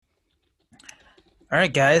All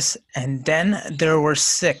right, guys. And then there were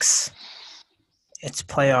six. It's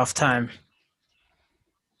playoff time.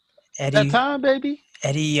 That Eddie time, baby.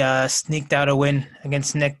 Eddie sneaked out a win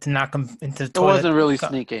against Nick to knock him into the It toilet. wasn't really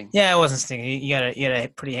sneaking. Yeah, it wasn't sneaking. You got a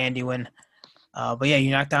pretty handy win. But yeah,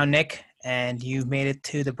 you knocked down Nick and you made it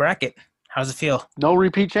to the bracket. How's it feel? No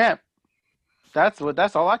repeat champ. That's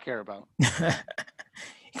all I care about.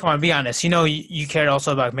 Come on, be honest. You cared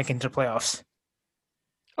also about making it to the playoffs.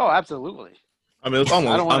 Oh, absolutely. I mean, it was I don't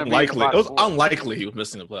almost wanna be in the unlikely. It was bottom four. unlikely he was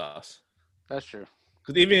missing the playoffs. That's true.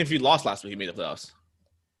 Because even if he lost last week, he made the playoffs.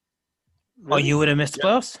 Oh, you would have missed the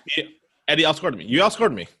playoffs? Eddie outscored me. You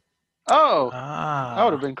outscored me. Oh, that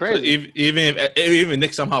would have been So crazy. even if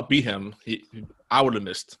Nick somehow beat him, I would have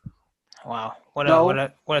missed. Wow. No.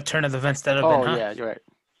 What a turn of events that have been, huh? Yeah, you're right.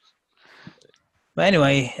 But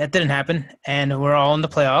anyway, that didn't happen, and we're all in the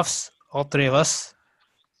playoffs, all three of us.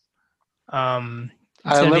 It's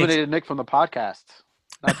I gonna be eliminated Nick from the podcast.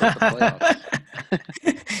 Not just the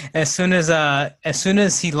playoffs. as soon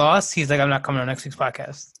as he lost, he's like, "I'm not coming on next week's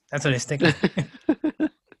podcast." That's what he's thinking.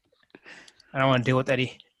 I don't want to deal with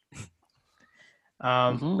Eddie.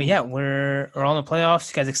 But yeah, we're all in the playoffs.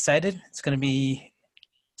 You guys excited? It's gonna be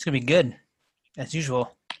good, as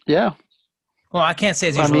usual. Yeah. Well, I can't say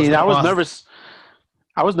as I usual. mean, I was Well, nervous.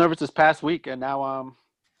 I was nervous this past week, and now I'm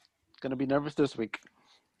gonna be nervous this week.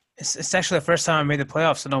 It's actually the first time I made the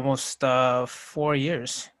playoffs in almost 4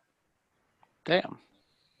 years. Damn.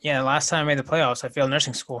 Yeah, the last time I made the playoffs, I failed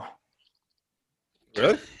nursing school.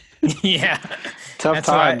 Really? Yeah, Tough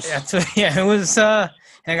times. Yeah, it was. And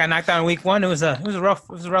I got knocked out in week one. It was a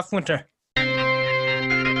rough winter.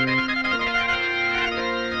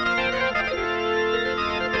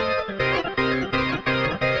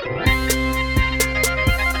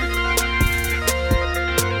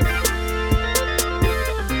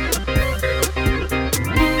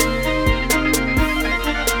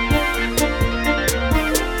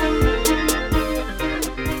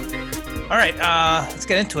 All right, let's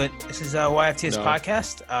get into it. This is YFT's No.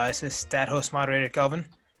 podcast. This is stat host moderator Kelvin,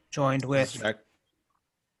 joined with Jack.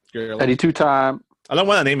 Eddie, 2-time. I don't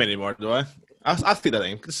want that name anymore, do I? I'll see that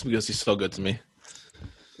name. This is because he's so good to me.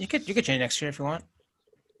 you could change it next year if you want.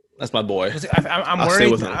 That's my boy. 'Cause I'm I'll stay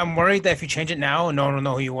worried. with him. I'm worried that if you change it now, no one will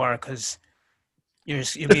know who you are because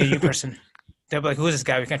you'll be a new person. They'll be like, "Who is this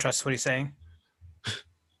guy? We can't trust what he's saying."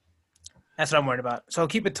 That's what I'm worried about. So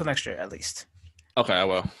keep it till next year at least. Okay, I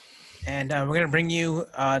will. And we're going to bring you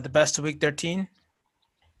the best of Week 13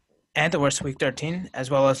 and the worst of Week 13, as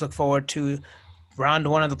well as look forward to round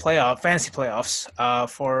one of the fantasy playoffs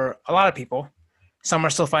for a lot of people. Some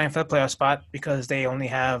are still fighting for the playoff spot because they only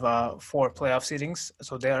have 4 playoff seedings.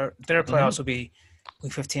 So their playoffs will be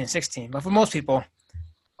Week 15 and 16. But for most people,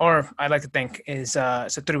 or I'd like to think, is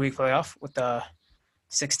it's a 3-week playoff with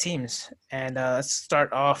 6 teams. And let's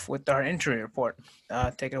start off with our injury report.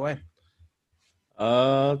 Take it away.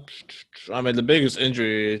 I mean, the biggest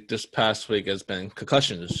injury this past week has been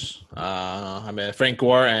concussions. I mean, Frank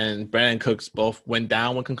Gore and Brandon Cooks both went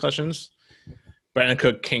down with concussions. Brandon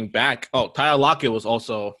Cook came back. Oh, Tyler Lockett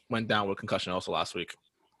went down with concussion also last week.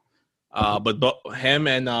 But him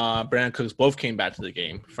and Brandon Cooks both came back to the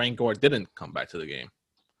game. Frank Gore didn't come back to the game.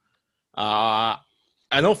 I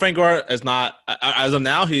know Frank Gore is not, as of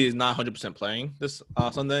now, he's not 100% playing this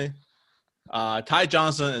Sunday. Ty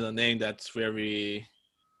Johnson is a name that's very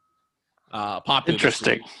popular.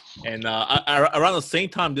 Interesting. And around the same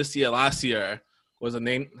time last year, was a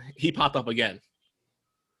name he popped up again.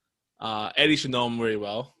 Eddie should know him very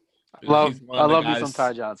well. I love you some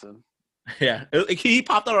Ty Johnson. Yeah, he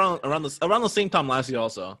popped up around the same time last year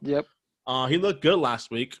also. Yep. He looked good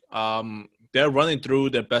last week. They're running through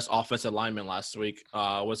their best offensive lineman last week.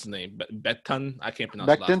 What's his name? Becton? I can't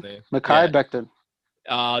pronounce his last name. Mekhi Yeah. Becton.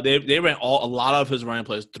 They ran a lot of his running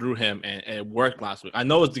plays through him, and it worked last week. I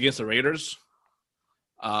know it's against the Raiders,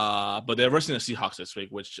 but they're versus the Seahawks this week,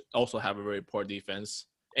 which also have a very poor defense.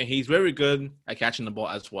 And he's very good at catching the ball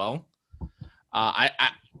as well. I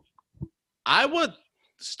would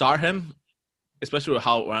start him, especially with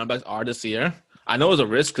how running backs are this year. I know it's a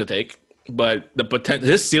risk to take, but the potential,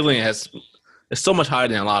 his ceiling is so much higher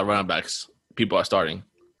than a lot of running backs people are starting.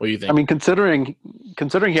 What do you think? I mean, considering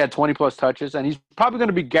he had 20-plus touches, and he's probably going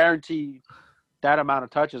to be guaranteed that amount of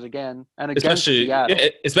touches again, and against Seattle.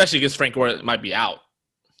 Especially against Frank Gore, it might be out.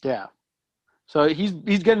 Yeah. So he's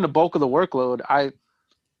getting the bulk of the workload.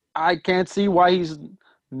 I can't see why he's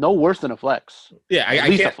no worse than a flex. Yeah, At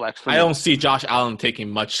least a flex. I don't see Josh Allen taking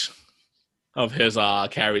much of his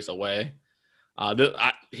carries away. I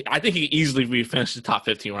think he easily finished the top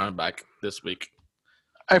 15 running back this week.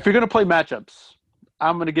 If you're going to play matchups,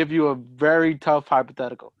 I'm going to give you a very tough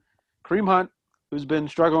hypothetical. Kareem Hunt who's been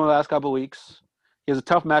struggling the last couple of weeks. He has a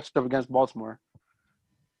tough matchup against Baltimore.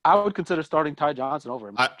 I would consider starting Ty Johnson over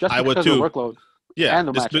him just I would because too. of the workload Yeah, and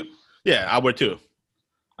the matchup. Yeah, I would too.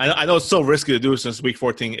 I know it's so risky to do since Week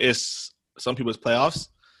 14 is some people's playoffs,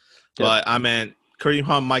 but I mean, Kareem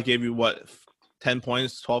Hunt might give you 10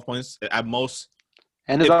 points, 12 points at most.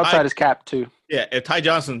 And his upside is capped too. Yeah, if Ty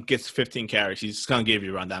Johnson gets 15 carries, he's gonna give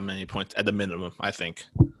you around that many points at the minimum, I think.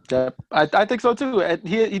 Yeah, I think so too. And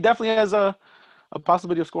he definitely has a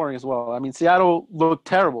possibility of scoring as well. I mean, Seattle looked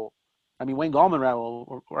terrible. I mean, Wayne Gallman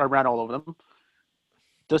ran all over them.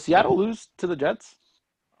 Does Seattle lose to the Jets?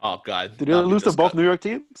 Oh God, Did they lose to both New York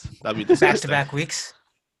teams? That'd be disgusting. Back-to-back weeks.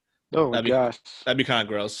 Oh my gosh, that'd be kind of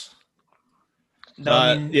gross. No,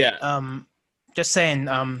 I mean, just saying,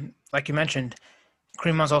 like you mentioned,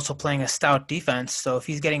 Kareem Hunt's also playing a stout defense. So if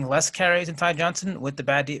he's getting less carries than Ty Johnson with the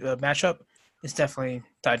bad matchup, it's definitely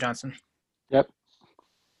Ty Johnson. Yep.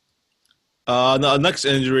 The next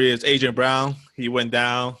injury is A.J. Brown. He went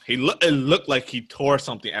down. It looked like he tore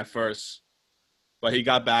something at first, but he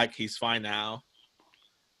got back. He's fine now.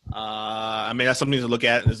 I mean, that's something to look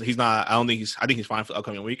at. He's not. I think he's fine for the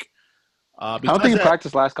upcoming week. I don't think he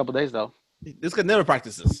practiced last couple of days though. This guy never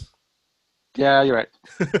practices. Yeah, you're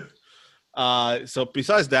right. So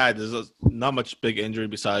besides that, there's not much big injury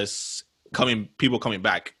besides people coming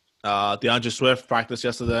back. DeAndre Swift practiced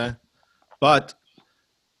yesterday, but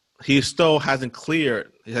he still hasn't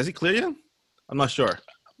cleared. Has he cleared yet? I'm not sure.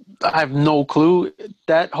 I have no clue.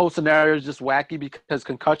 That whole scenario is just wacky because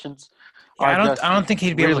concussions. I don't think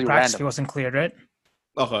he'd be able to practice if he wasn't cleared, right?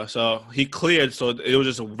 Okay, so he cleared, so it was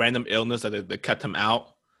just a random illness that kept him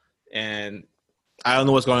out, and I don't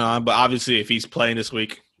know what's going on. But obviously, if he's playing this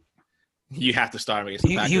week, you have to start him against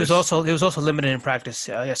the Packers. He was also limited in practice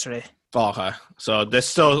yesterday. Oh, okay, so there's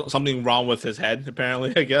still something wrong with his head,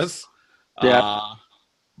 apparently. I guess. Yeah.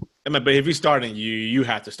 I mean, but if he's starting, you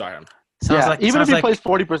have to start him. Even if he plays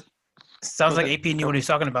 40%. Sounds like AP knew what he's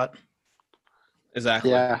talking about. Exactly.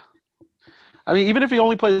 Yeah. I mean, even if he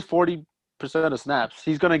only plays 40% of snaps,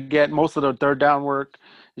 he's going to get most of the third down work.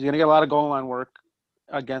 He's going to get a lot of goal line work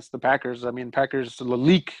against the Packers. I mean, Packers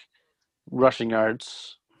leak rushing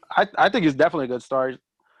yards. I think it's definitely a good start.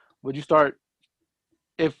 Would you start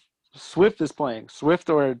if Swift is playing, Swift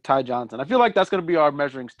or Ty Johnson? I feel like that's going to be our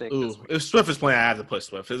measuring stick. Ooh, if Swift is playing, I have to put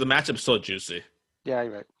Swift. The matchup's so juicy. Yeah,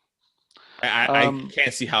 you're right. I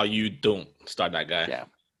can't see how you don't start that guy.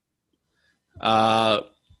 Yeah.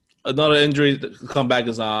 Another injury to come back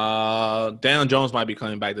is Daniel Jones might be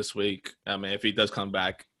coming back this week. I mean, if he does come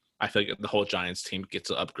back, I think the whole Giants team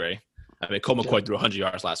gets an upgrade. I mean, Colt McCoy threw 100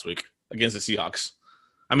 yards last week against the Seahawks.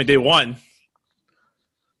 I mean, they won,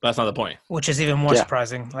 but that's not the point. Which is even more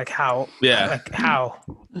surprising. Like how? Yeah. Like how?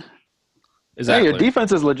 Exactly. Hey, your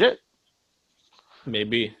defense is legit.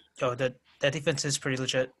 Maybe. Oh, that defense is pretty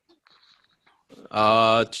legit.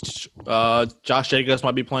 Josh Jacobs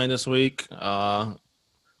might be playing this week.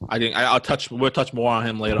 I think we'll touch more on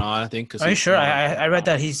him later on. I think. Are you sure? I read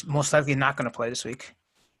that he's most likely not going to play this week.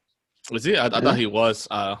 Was he? I thought he was.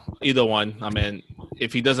 Either one. I mean,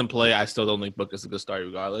 if he doesn't play, I still don't think Book is a good start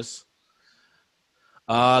regardless.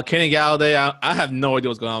 Kenny Galladay. I have no idea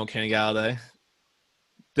what's going on with Kenny Galladay.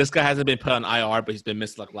 This guy hasn't been put on IR, but he's been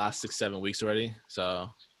missed like last 6-7 weeks already. So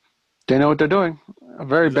they know what they're doing. A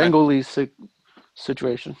very Bengali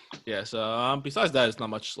situation. Yeah. So besides that, it's not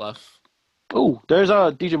much left. Oh, there's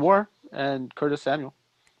DJ Moore and Curtis Samuel.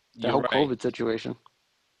 The whole COVID situation.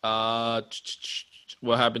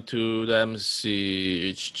 What happened to them?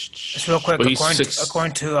 See, just real quick.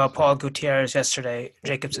 According to Paul Gutierrez yesterday,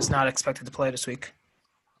 Jacobs is not expected to play this week.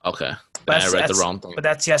 Okay, I read the wrong thing. But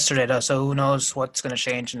that's yesterday, though. So who knows what's going to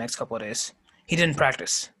change in the next couple of days? He didn't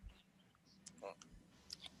practice.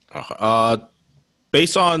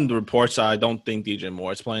 Based on the reports, I don't think DJ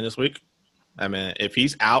Moore is playing this week. I mean, if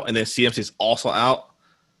he's out and then CMC is also out,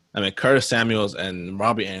 I mean, Curtis Samuels and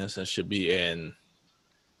Robbie Anderson should be in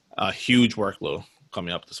a huge workload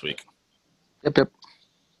coming up this week. Yep.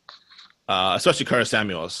 Especially Curtis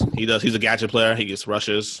Samuels. He's a gadget player. He gets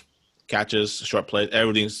rushes, catches, short plays.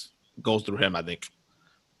 Everything goes through him, I think.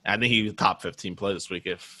 I think he's top 15 play this week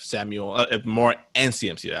if Moore and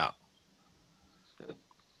CMC are out.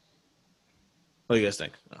 What do you guys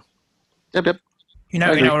think? Yep. You're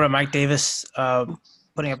not going to over Mike Davis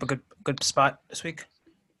putting up a good spot this week?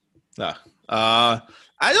 No. I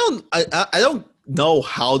don't know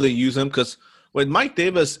how they use him because when Mike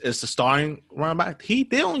Davis is the starting running back, they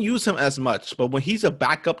don't use him as much. But when he's a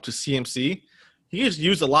backup to CMC, he is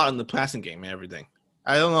used a lot in the passing game and everything.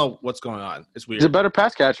 I don't know what's going on. It's weird. He's a better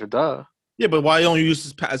pass catcher, duh. Yeah, but why don't you use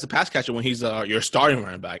him as a pass catcher when he's your starting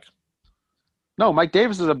running back? No, Mike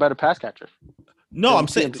Davis is a better pass catcher. No, I'm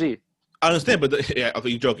saying CMC. I understand, but yeah, okay,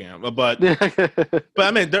 you're joking, but I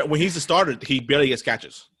I mean, when he's the starter, he barely gets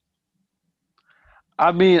catches.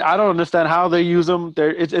 mean, I don't understand how they use him.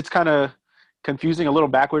 It's kind of confusing, a little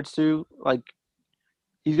backwards too. Like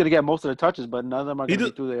he's gonna get most of the touches, but none of them are gonna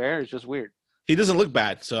be through the air. It's just weird. He doesn't look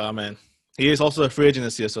bad, so I mean, he is also a free agent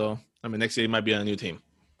this year. So I mean, next year he might be on a new team.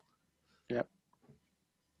 Yep.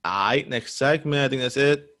 All right, next segment. I think that's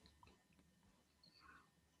it.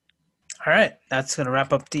 All right, that's going to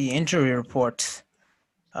wrap up the injury report.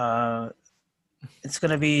 It's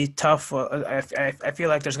going to be tough. I feel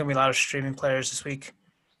like there's going to be a lot of streaming players this week.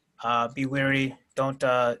 Be wary. Don't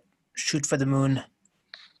shoot for the moon.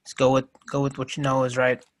 Just go with what you know is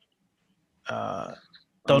right.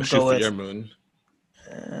 Don't shoot go for with your moon.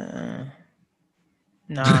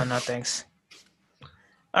 no thanks.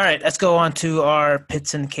 All right, let's go on to our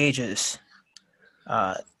pits and cages.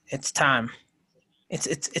 It's time. It's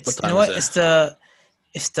you know what? It's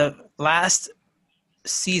the last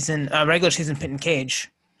season, regular season pit and cage.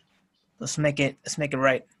 Let's make it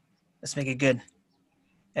right. Let's make it good,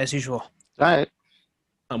 as usual. All right.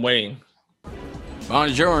 I'm waiting.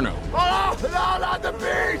 Buongiorno. Oh, no, not the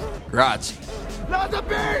beast! Grazie. Not the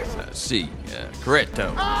beast! Si.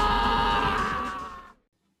 Corretto.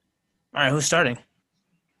 All right, who's starting?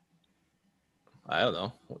 I don't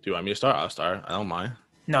know. Do you want me to start? I'll start. I don't mind.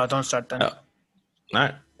 No, don't start then. All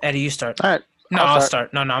right. Eddie, you start. All right. No, I'll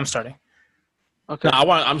start. No, I'm starting. Okay. No,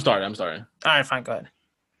 I'm starting. All right, fine, go ahead.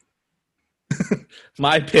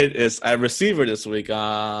 My pit is a receiver this week.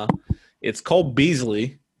 It's Cole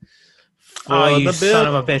Beasley. Oh, you son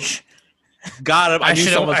of a bitch! Got him. I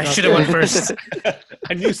should have went first.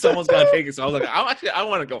 I knew someone's gonna take it, so I was like, I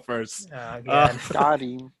want to go first. Oh, God. Got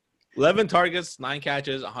him. 11 targets, 9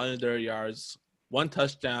 catches, 130 yards, 1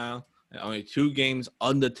 touchdown, and only 2 games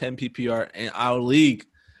under 10 PPR in our league.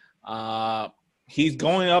 He's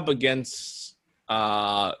going up against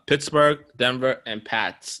Pittsburgh, Denver, and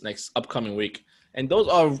Pats next upcoming week. And those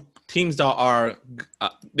are teams that are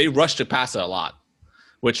they rush the passer a lot,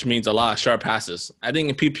 which means a lot of sharp passes. I think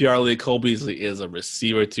in PPR league, Cole Beasley is a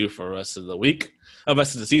receiver too for the rest of the week,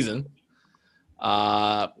 rest of the season.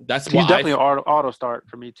 That's He's definitely an auto start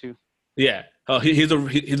for me too. Yeah, he's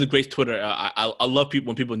a great Twitter. I love people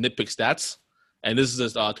when people nitpick stats, and this is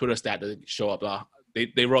this Twitter stat that show up.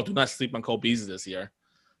 They wrote, "Do not sleep on Cole Beasley this year."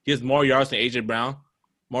 He has more yards than AJ Brown,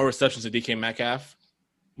 more receptions than DK Metcalf,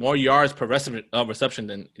 more yards per reception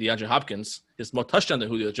than DeAndre Hopkins. He has more touchdowns than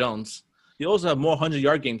Julio Jones. He also has more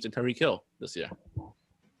 100-yard games than Tyreek Hill this year.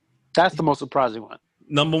 That's the most surprising one.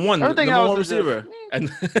 Number one receiver. And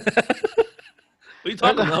what are you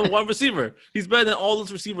talking about? Number 1 receiver. He's better than all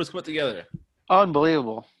those receivers put together.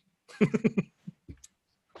 Unbelievable.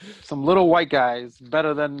 Some little white guys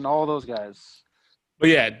better than all those guys. But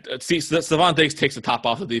yeah, see, Stephon Diggs takes the top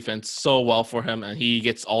off the defense so well for him, and he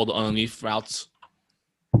gets all the underneath routes.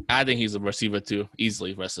 I think he's a receiver too,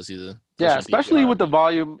 easily the rest of the season. Yeah, especially with the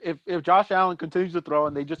volume. If Josh Allen continues to throw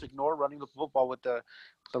and they just ignore running the football with the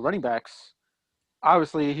running backs,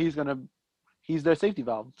 obviously he's their safety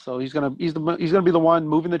valve. So he's gonna be the one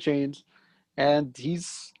moving the chains, and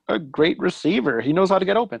he's a great receiver. He knows how to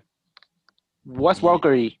get open. Wes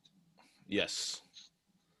Welker. Yes.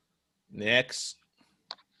 Next.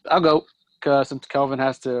 I'll go since Kelvin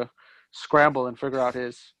has to scramble and figure out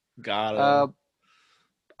his. Got him.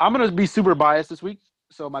 I'm going to be super biased this week,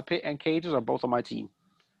 so my pit and cages are both on my team.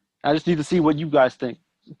 I just need to see what you guys think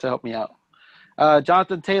to help me out.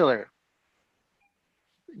 Jonathan Taylor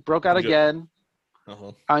broke out again.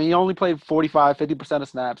 Uh-huh. He only played 50% of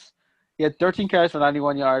snaps. He had 13 carries for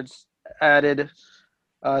 91 yards, added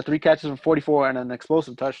 3 catches for 44, and an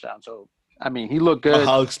explosive touchdown. So, I mean, he looked good.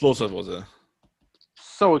 How explosive was it?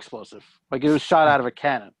 So explosive. Like it was shot out of a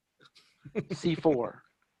cannon. C4.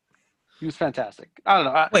 He was fantastic. I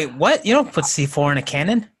don't know. Wait, what? You don't put C4 in a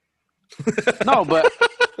cannon? No, but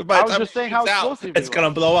I was just saying how explosive it's going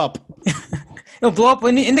to blow up. It'll blow up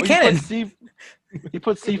in the cannon. You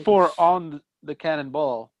put C4 on the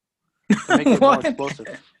cannonball to make it more explosive.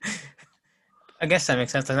 I guess that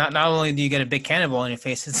makes sense. Not only do you get a big cannonball in your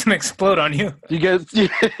face, it's going to explode on you. You get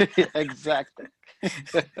exactly.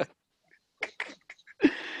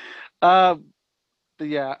 But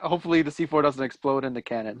yeah, hopefully the C4 doesn't explode in the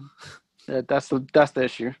cannon. That's the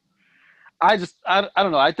issue. I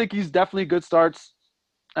don't know. I think he's definitely good starts.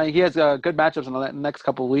 He has good matchups in the next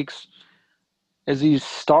couple of weeks. Is he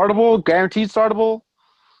startable? Guaranteed startable?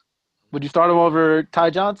 Would you start him over Ty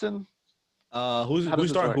Johnson? Who's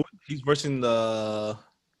starting? He's versus the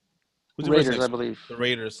Raiders, I believe. The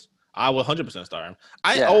Raiders. I will 100% start him.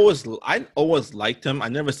 I always liked him. I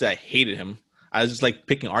never said I hated him. I just like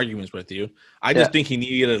picking arguments with you. I just think he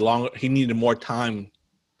needed more time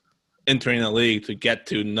entering the league to get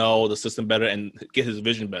to know the system better and get his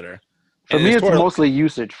vision better. For me, it's mostly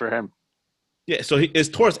usage for him. Yeah, so it's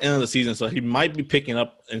towards the end of the season, so he might be picking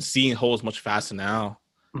up and seeing holes much faster now.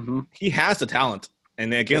 Mm-hmm. He has the talent,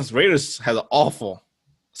 and against Raiders has an awful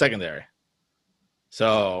secondary.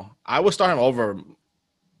 So I would start him over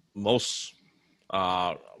most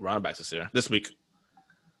running backs this week.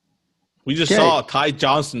 We just saw Ty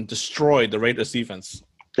Johnson destroy the Raiders defense.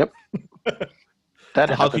 Yep.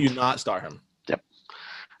 How can you not start him?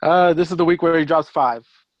 Yep. This is the week where he drops 5.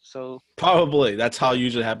 So probably that's how it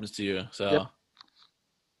usually happens to you. So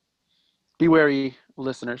be wary,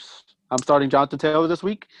 listeners. I'm starting Jonathan Taylor this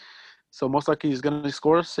week, so most likely he's going to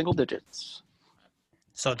score single digits.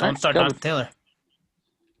 So don't start Jonathan Taylor.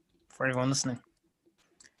 For everyone listening.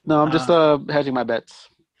 No, I'm just hedging my bets.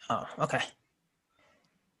 Oh, okay.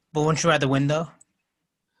 But wouldn't you rather win, though?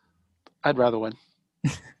 I'd rather win.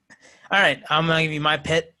 All right, I'm going to give you my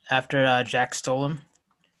pit after Jack stole him.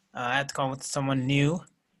 I had to go with someone new,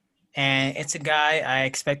 and it's a guy I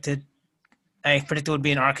predicted would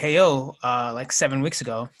be an RKO like 7 weeks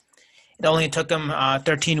ago. It only took him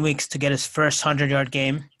 13 weeks to get his first 100-yard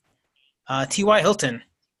game. T.Y. Hilton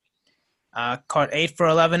caught 8 for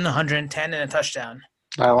 11, 110, and a touchdown.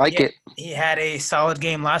 I like it. He had a solid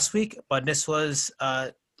game last week, but this was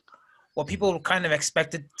what people kind of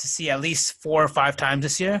expected to see at least 4 or 5 times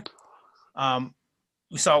this year.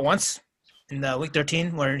 We saw it once in the week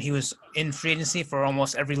 13 where he was in free agency for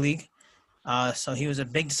almost every league. So he was a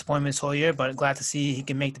big disappointment this whole year, but glad to see he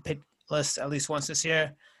can make the pick list at least once this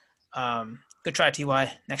year. Good try,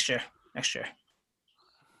 Ty. Next year. I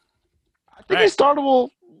think he's startable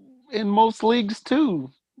in most leagues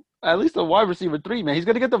too. At least a wide receiver 3, man. He's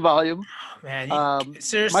going to get the volume. Man,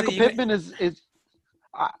 seriously. Michael Pittman is it's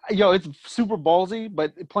super ballsy,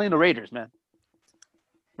 but playing the Raiders, man.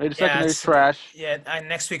 Raiders secondary is trash. Yeah,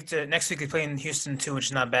 next week they play in Houston too, which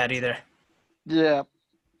is not bad either. Yeah.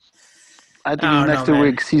 I think in the next 2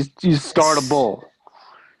 weeks he's startable.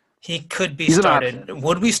 He could be started.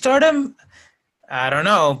 Would we start him? I don't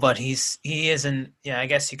know, but he isn't. Yeah, I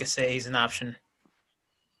guess you could say he's an option.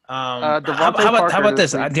 How about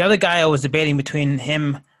this? The other guy I was debating between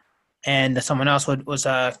him and someone else was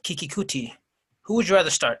Kiki Kuti. Who would you rather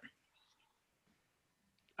start?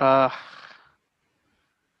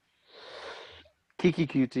 Kiki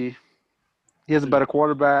Kuti. He has a better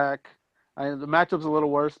quarterback. The matchup's a little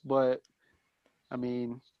worse, but I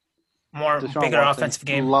mean, bigger offensive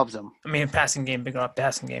game. Loves him. I mean, passing game, bigger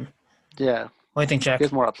passing game. Yeah. What do you think, Jack? He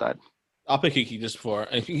has more upside. I'll pick Kiki just for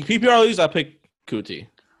PPR leagues. I'll pick Kuti.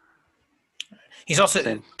 He's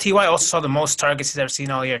also Ty also saw the most targets he's ever seen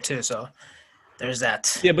all year too. So there's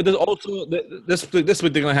that. Yeah, but there's also this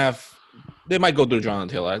week they're gonna have. They might go through Jonathan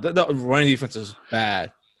Taylor. The running defense is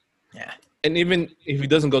bad. Yeah. And even if he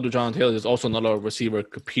doesn't go to Jonathan Taylor, there's also another receiver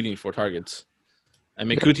competing for targets. I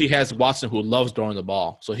mean, Kuti has Watson, who loves throwing the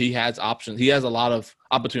ball, so he has options. He has a lot of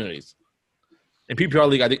opportunities. In PPR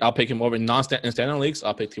league, I think I'll pick him over. In standard leagues,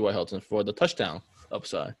 I'll pick T.Y. Hilton for the touchdown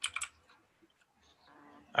upside.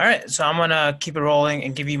 All right, so I'm gonna keep it rolling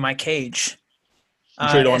and give you my cage. You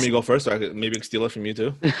sure you don't want me to go first, so I could maybe steal it from you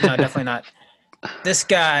too? No, definitely not. This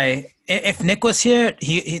guy, if Nick was here,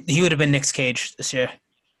 he would have been Nick's cage this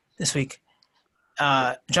week.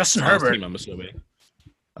 Justin Herbert. Team, I'm assuming.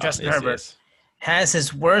 Justin Herbert has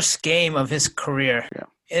his worst game of his career. Yeah.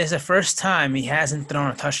 It is the first time he hasn't thrown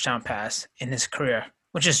a touchdown pass in his career,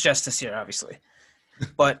 which is just this year, obviously.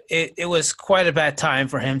 But it was quite a bad time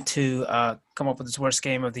for him to come up with his worst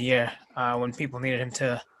game of the year when people needed him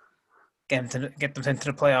to get them into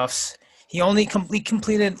the playoffs. He only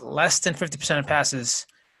completed less than 50% of passes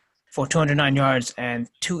for 209 yards and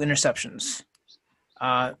 2 interceptions.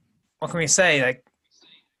 What can we say? Like,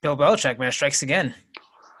 Bill Belichick, man, strikes again.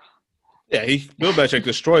 Yeah, Bill Belichick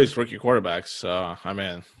destroys rookie quarterbacks. So, I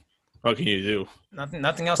mean, what can you do?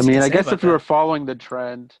 Nothing else. I mean, I guess if you were following the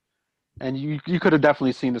trend, and you could have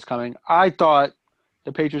definitely seen this coming. I thought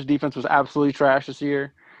the Patriots defense was absolutely trash this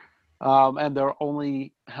year, and they're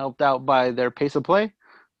only helped out by their pace of play.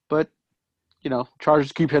 But,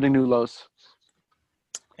 Chargers keep hitting new lows.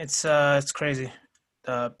 It's crazy.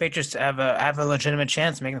 The Patriots have a legitimate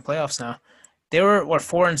chance of making the playoffs now. They were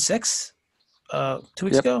 4-6 2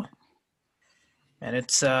 weeks ago, and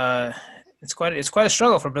it's quite a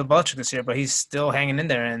struggle for Bill Belichick this year. But he's still hanging in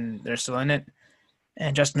there, and they're still in it.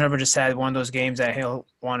 And Justin Herbert just had one of those games that he'll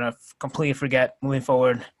want to completely forget moving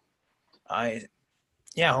forward.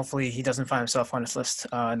 Hopefully he doesn't find himself on this list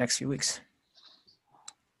next few weeks.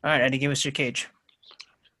 All right, Eddie, give us your cage.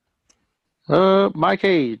 My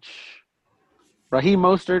cage. Raheem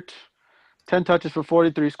Mostert, 10 touches for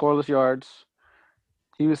 43 scoreless yards.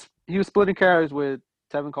 He was splitting carries with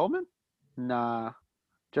Tevin Coleman? Nah.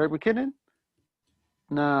 Jerick McKinnon?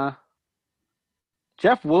 Nah.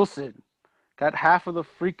 Jeff Wilson got half of the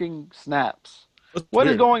freaking snaps. What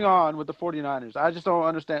is going on with the 49ers? I just don't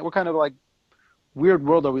understand. What kind of like weird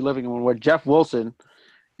world are we living in where Jeff Wilson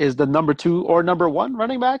is the number 2 or number 1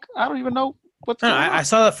 running back? I don't even know what's going on. I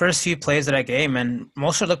saw the first few plays of that game, and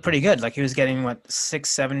Mostert looked pretty good. Like he was getting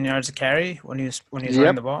 6-7 yards a carry when he was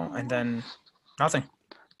running the ball, and then nothing.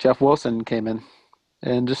 Jeff Wilson came in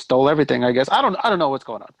and just stole everything. I guess I don't know what's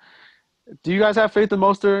going on. Do you guys have faith in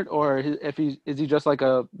Mostert, or is he just like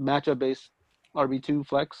a matchup based RB2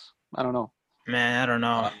 flex? I don't know. Man, I don't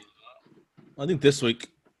know. I think this week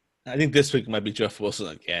might be Jeff Wilson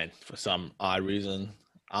again for some odd reason.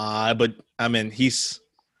 But I mean, he's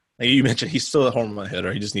like you mentioned, he's still a home run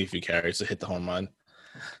hitter. He just needs a few carries to hit the home run.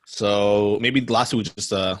 So maybe last week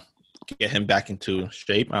just get him back into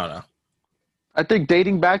shape. I don't know. I think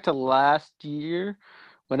dating back to last year,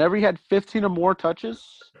 whenever he had 15 or more touches,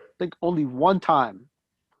 I think only one time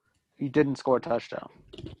he didn't score a touchdown.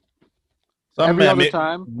 So Every other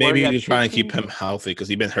time, maybe where he you're had trying to 15 keep him healthy because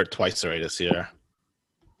he's been hurt twice already this year.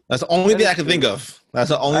 That's the only thing I can think of. That's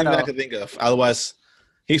the only thing I can think of. Otherwise,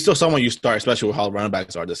 he's still someone you start, especially with how running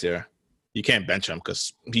backs are this year. You can't bench him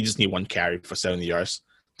because he just need one carry for 70 yards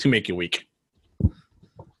to make you weak.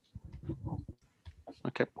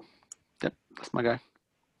 Okay. Yep, that's my guy.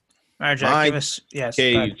 All right, Jack, My give us – yes. go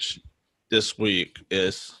ahead. Cage this week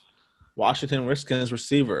is Washington Redskins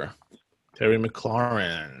receiver Terry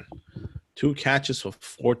McLaurin. 2 catches for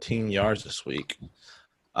 14 yards this week.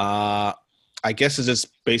 I guess it's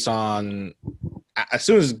just based on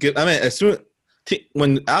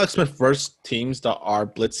when Alex Smith first teams that are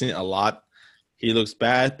blitzing a lot, he looks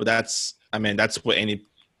bad. But that's what any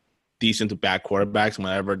decent to bad quarterbacks,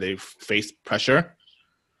 whenever they face pressure,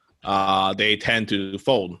 they tend to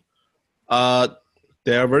fold.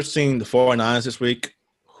 They're versing the 49ers this week,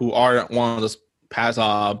 who are one of those past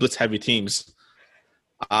blitz heavy teams.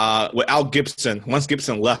 Without Gibson, once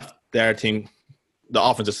Gibson left their team, the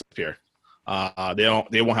offense disappeared.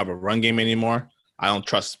 They won't have a run game anymore. I don't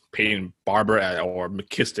trust Peyton Barber or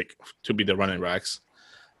McKissick to be the running backs.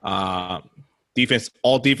 Defense,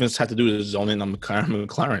 all defense had to do is zone in on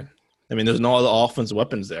McLaurin. I mean, there's no other offensive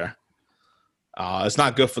weapons there. It's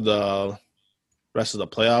not good for the rest of the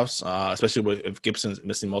playoffs, especially if Gibson's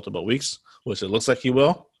missing multiple weeks, which it looks like he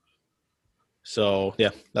will. So,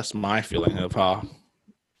 yeah, that's my feeling of how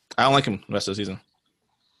I don't like him the rest of the season.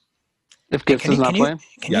 If Gibson's not playing?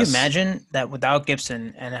 Can you imagine that without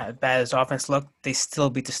Gibson and how bad his offense looked, they still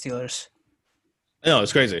beat the Steelers? No,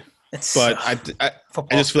 it's crazy. But I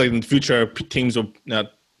just feel like in the future, teams will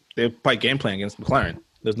they'll probably game plan against McLaurin.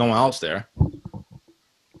 There's no one else there.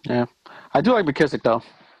 Yeah. I do like McKissick, though.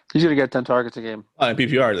 He's going to get 10 targets a game. In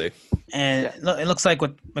PPR league. And it looks like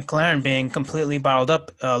with McLaurin being completely bottled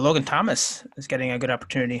up, Logan Thomas is getting a good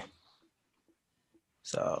opportunity.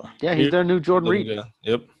 So yeah, he's their new Jordan Reed.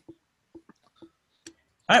 Yep.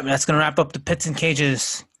 All right, that's going to wrap up the pits and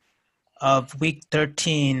cages of Week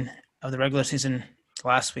 13 of the regular season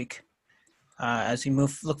last week. As we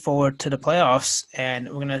look forward to the playoffs, and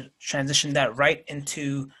we're going to transition that right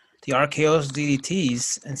into the RKOs,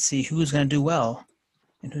 DDTs, and see who's going to do well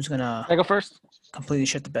and who's going to I go first. completely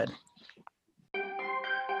shit the bed.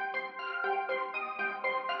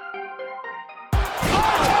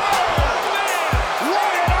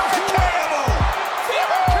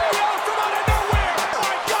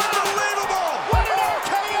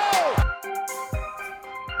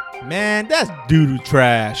 Man, that's doo-doo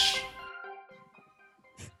trash.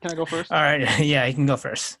 Can I go first? All right, yeah, you can go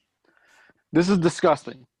first. This is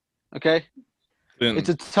disgusting. Okay? Then, It's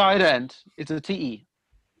a tight end. It's a TE.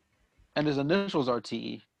 And his initials are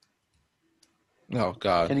TE. oh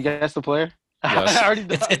God. Can you guess the player? Yes. I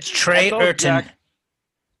already It's Trey I told Urton. Jack.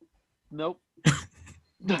 Nope.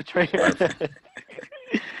 No, Trey Urton.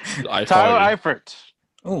 Tyler Eifert.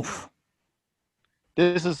 Oof.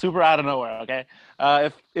 This is super out of nowhere, okay?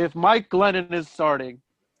 If Mike Glennon is starting,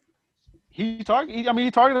 he targeted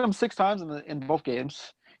him 6 times in both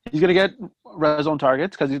games. He's going to get red zone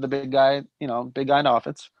targets because he's the big guy in the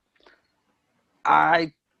offense.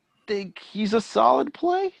 I think he's a solid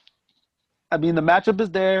play. I mean, the matchup is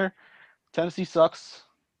there. Tennessee sucks.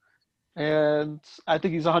 And I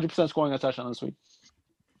think he's 100% scoring a touchdown this week.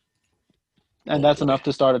 And that's enough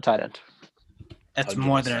to start a tight end. That's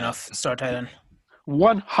more than enough to start tight end.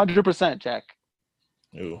 100%, Jack.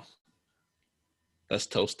 Ooh. That's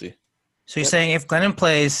toasty. So you're saying if Glennon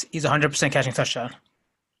plays, he's 100% catching touchdown?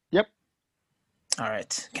 Yep. All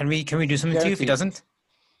right. Can we do something to you if he Guaranteed. doesn't?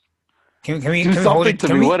 Can we Do can we hold something you? to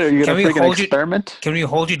Can me. we, What are you can gonna we freaking hold you? experiment? Can we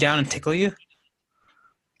hold you down and tickle you?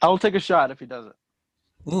 I will take a shot if he does it.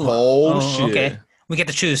 Ooh. Oh, shit. Okay. We get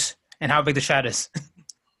to choose and how big the shot is.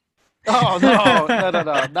 Oh no,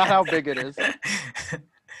 not how big it is.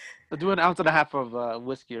 I'll do an ounce and a half of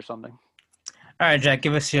whiskey or something. All right, Jack.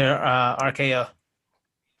 Give us your RKO.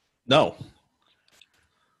 No.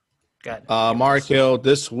 Good. Mark Hill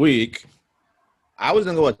this week. I was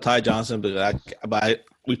gonna go with Ty Johnson, but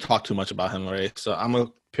we talked too much about him already. So I'm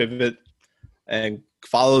gonna pivot and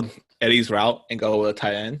follow Eddie's route and go with a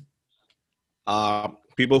tight end.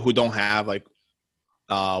 People who don't have like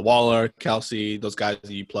Waller, Kelsey, those guys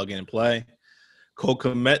that you plug in and play. Cole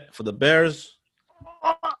Kmet for the Bears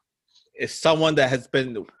is someone that has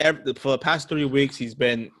been for the past 3 weeks. He's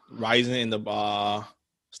been rising in the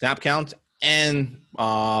snap count and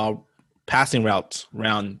passing routes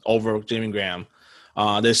round over Jimmy Graham.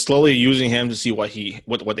 They're slowly using him to see what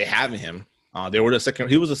they have in him. He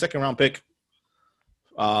was a second round pick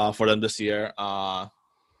for them this year.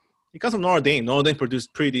 He comes from Notre Dame. Notre Dame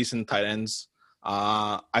produced pretty decent tight ends.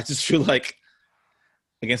 I just feel like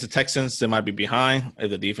against the Texans, they might be behind if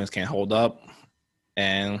the defense can't hold up.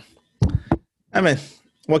 And I mean,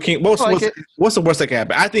 what's the worst that can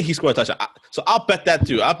happen? I think he scored a touchdown. So I'll bet that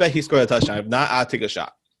too. I'll bet he scored a touchdown. If not, I'll take a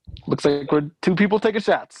shot. Looks like we're two people taking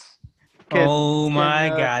shots. Oh my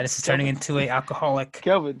God! This is turning into an alcoholic.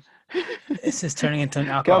 Kelvin. This is turning into an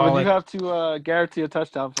Kelvin, alcoholic. you have to guarantee a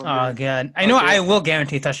touchdown for me. Oh God! I know I will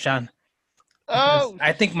guarantee a touchdown. Oh,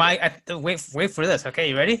 I think wait for this. Okay,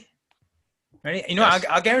 you ready? Ready? You know, Yes.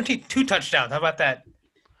 I'll guarantee 2 touchdowns. How about that?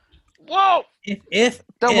 whoa! If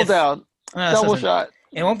Double down, double listen, shot.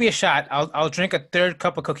 It won't be a shot. I'll drink a 3rd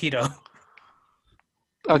cup of coquito.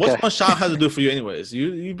 Okay. What's one shot has to do for you, anyways?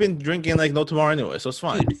 You've been drinking like no tomorrow anyway, so it's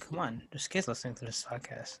fine. Dude, come on. There's kids listening to this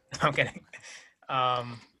podcast. No, I'm kidding.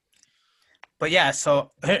 But yeah,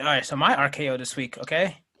 so all right, so my RKO this week,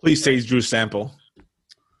 okay? Please say it's Drew Sample.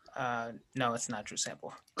 No, it's not Drew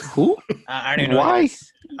Sample. Who? I don't even know Why? who it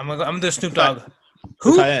is. I'm gonna do Snoop Dogg. The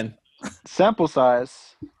Who? tight end. Sample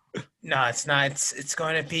size. No, it's not. It's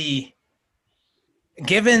going to be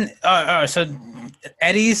given. So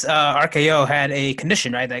Eddie's RKO had a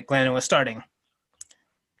condition, right? That Glennon was starting.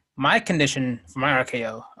 My condition for my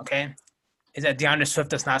RKO, okay, is that DeAndre Swift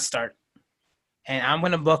does not start, and I'm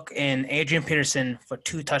going to book in Adrian Peterson for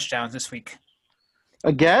 2 touchdowns this week.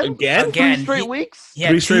 Again? Again? 3 straight weeks? Yeah,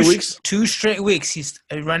 3 straight weeks? 2 straight weeks. He's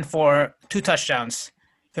run for 2 touchdowns,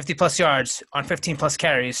 50+ yards on 15+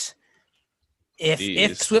 carries. If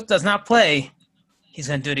Jeez. Swift does not play, he's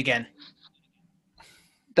going to do it again.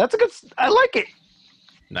 That's a good. I like it.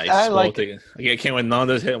 Nice. I We're all like taking. I can't win none of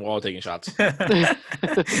this hit. We're all taking shots. Are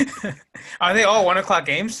they all 1:00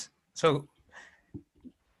 games? So,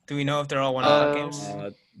 do we know if they're all 1:00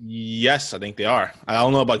 games? Yes, I think they are. I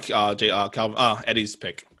don't know about Calvin. Eddie's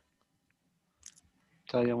pick.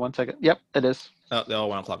 Tell you in 1 second. Yep, it is. They're all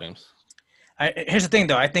 1:00 games. Here's the thing,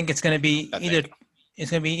 though. I think it's going to be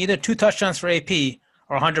either 2 touchdowns for AP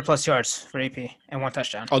or 100+ yards for AP and 1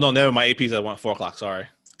 touchdown. Oh no, never. My AP's at 4:00. Sorry.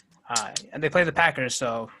 And they play the Packers,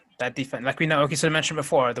 so that defense, like we know, Oki mentioned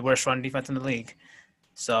before, the worst run defense in the league.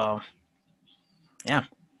 So, yeah.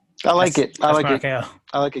 I like it. I That's like my it. RKO.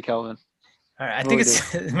 I like it, Kelvin. All right, I think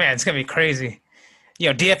it's man, it's gonna be crazy.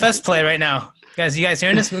 Yo, DFS play right now, guys. You guys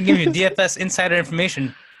hearing this? We'll give you DFS insider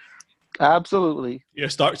information. Absolutely. You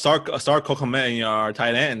start Kokomet in your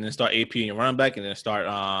tight end, and then start AP in your running back, and then start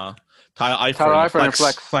Tyler Eifert in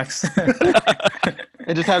Flex. Flex.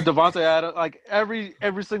 And just have Devontae Adams, like every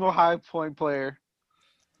single high point player,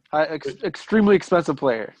 extremely expensive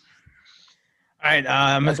player. All right,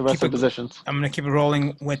 I'm At the rest of positions. gonna keep it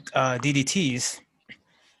rolling with DDTs,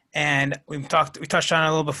 and we touched on it a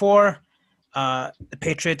little before. The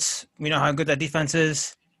Patriots, we know how good that defense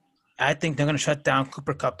is. I think they're gonna shut down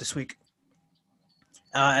Cooper Kupp this week,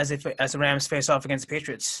 as the Rams face off against the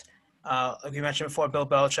Patriots. Like we mentioned before, Bill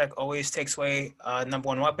Belichick always takes away number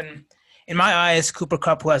 1 weapon. In my eyes, Cooper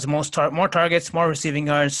Kupp, who has more targets, more receiving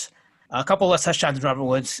yards, a couple less touchdowns than Robert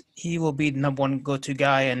Woods, he will be the number 1 go-to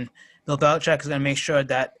guy, and Bill Belichick is going to make sure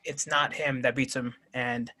that it's not him that beats him,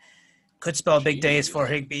 and could spell big days for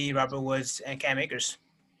Higbee, Robert Woods, and Cam Akers.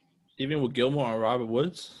 Even with Gilmore and Robert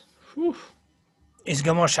Woods. Whew. Is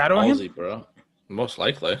Gilmore shadowing him? Ballsy, bro. Most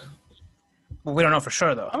likely. Well, we don't know for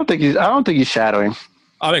sure, though. I don't think he's shadowing.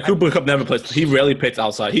 I mean, Cooper Kupp never plays. He rarely plays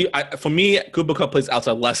outside. For me, Cooper Kupp plays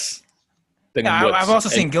outside less than Yeah, Woods. I've also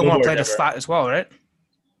seen And Gilmore play never- the slot as well, right?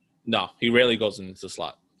 No, he rarely goes into the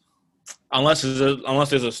slot, unless there's a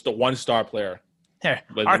 1-star player. Here,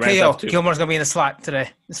 But the Rams have RKO. two. Gilmore's gonna be in the slot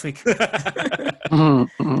this week.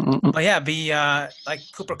 Mhm. But yeah, like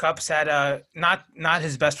Cooper Kupp's had not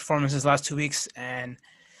his best performance his last 2 weeks, and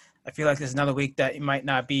I feel like there's another week that it might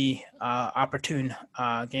not be opportune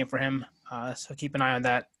game for him. So keep an eye on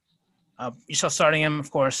that. You're still starting him,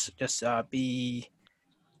 of course. Just be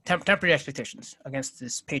temporary expectations against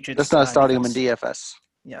this Patriots. Just not starting him in defense. DFS.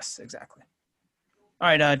 Yes, exactly. All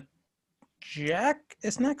right, Jack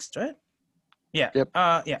is next, right? Yeah. Yep.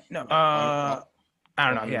 Yeah. No. I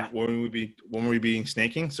don't know. Yeah. When we be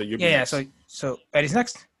snaking? So you're Yeah. So Eddie's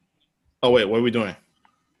next. Oh wait, what are we doing?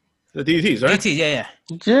 The DDTs, right? DT. Yeah.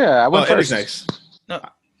 Yeah, I went Eddie's first. next. No.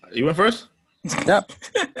 You went first? Yep.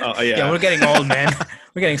 Oh yeah. Yeah. We're getting old, man.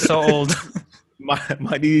 We're getting so old. My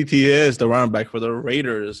DDT is the running back for the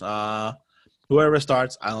Raiders. Whoever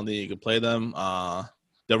starts, I don't think you can play them.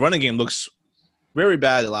 The running game looks very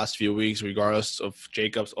bad the last few weeks, regardless of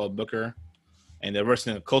Jacobs or Booker. And they're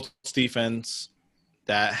versing a Colts defense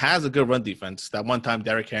that has a good run defense. That one time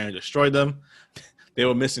Derrick Henry destroyed them, they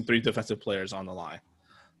were missing 3 defensive players on the line.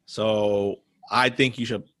 So I think you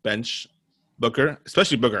should bench Booker,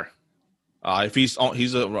 especially Booker. If he's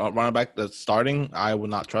a running back that's starting, I would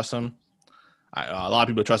not trust him. A lot of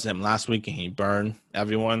people trusted him last week, and he burned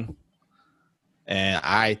everyone. And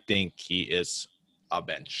I think he is a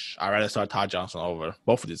bench. I'd rather start Todd Johnson over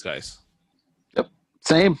both of these guys.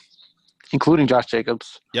 Same, including Josh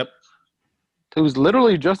Jacobs. Yep. Who's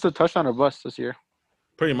literally just a touchdown or bust this year.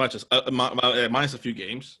 Pretty much. Minus a few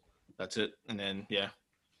games. That's it. And then, yeah.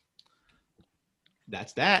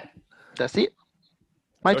 That's that. That's it.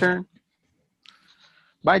 My Your turn.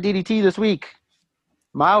 My DDT this week.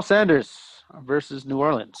 Miles Sanders versus New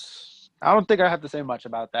Orleans. I don't think I have to say much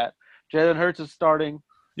about that. Jalen Hurts is starting.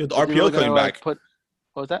 Yeah, the Is he RPO really coming gonna, back. what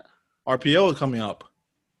was that? RPO is coming up.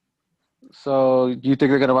 So do you think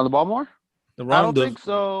they're going to run the ball more? The I don't run, think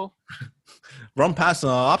so. run pass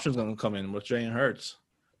option is going to come in with Jalen Hurts.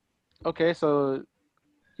 Okay, so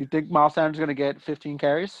you think Miles Sanders is going to get 15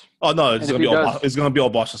 carries? Oh no, it's And going if to be he all. does- It's going to be all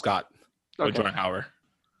Boston Scott or Okay. Jordan Howard.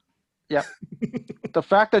 The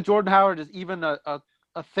fact that Jordan Howard is even a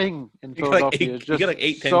thing in He got like Philadelphia is he just got like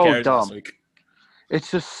 8-10 so carries dumb. last week.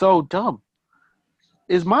 It's just so dumb.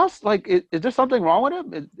 Is Miles like? Is there something wrong with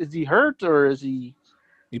him? Is he hurt or is he?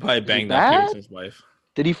 He probably he banged that bad? with his wife.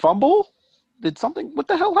 Did he fumble? Did something? What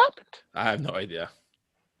the hell happened? I have no idea.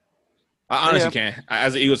 I honestly can't.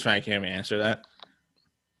 As an Eagles fan, I can't even answer that.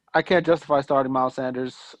 I can't justify starting Miles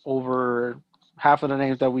Sanders over half of the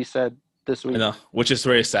names that we said this week. I know, which is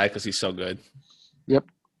very sad because he's so good. Yep.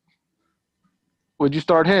 Would you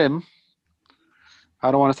start him?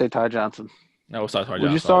 I don't want to say Ty Johnson. No, we'll start hard.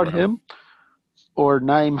 Would you start him or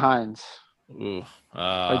Naeem Hines Ooh,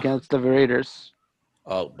 against the Raiders?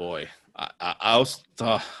 oh boy, I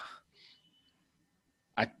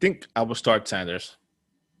think I will start Sanders.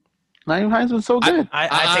 Naeem Hines was so good.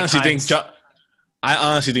 I honestly think think I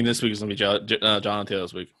honestly think this week is gonna be Jonathan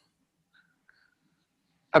Taylor's week.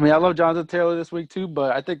 I mean, I love Jonathan Taylor this week too,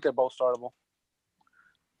 but I think they're both startable.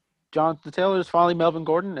 Jonathan Taylor is finally Melvin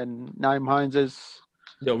Gordon, and Naeem Hines is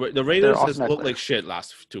The Raiders has Austin looked Eckler. like shit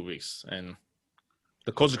last 2 weeks, and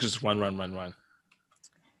the Colts just run.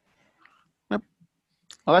 well,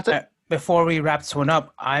 that's it. Before we wrap this one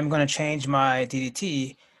up, I'm going to change my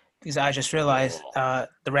DDT because I just realized the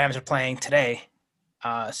Rams are playing today.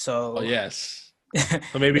 So Oh yes.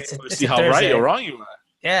 So maybe It's a- we'll it's see a how right Thursday. or wrong you are.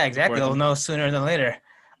 yeah, exactly. Important. We'll know sooner than later.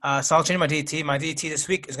 So I'll change my DDT. My DDT this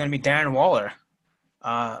week is going to be Darren Waller.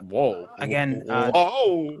 Whoa. Again,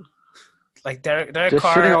 Whoa. Like Derek Just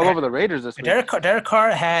Carr. shitting all over the Raiders this week. Derek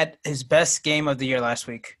Carr had his best game of the year last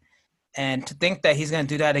week. And to think that he's going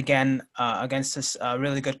to do that again against this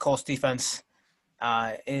really good Colts defense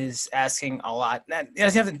is asking a lot.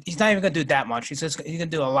 He's not even going to do that much. He's going to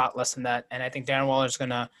do a lot less than that. And I think Darren Waller is going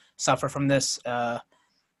to suffer from this. I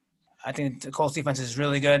think the Colts defense is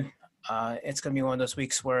really good. It's going to be one of those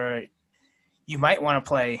weeks where you might want to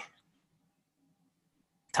play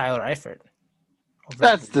Tyler Eifert.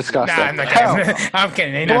 That's disgusting. Nah, I'm not Hell kidding. no. I'm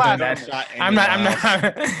kidding. You're not doing Blast. that. I'm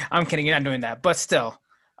not. I'm kidding. You're not doing that. But still,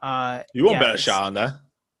 You won't yeah, bet a it's- shot on that.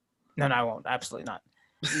 No, I won't. Absolutely not.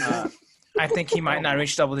 I think he might not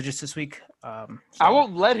reach double digits this week. I so-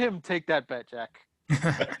 won't let him take that bet, Jack.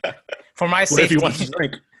 For my What if safety, he wants to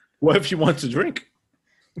drink? What if he wants to drink?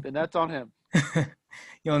 Then that's on him.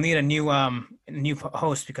 you'll need a new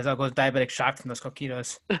host because I'll go diabetic shock from those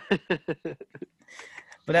coquitos.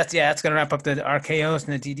 But that's gonna wrap up the RKOs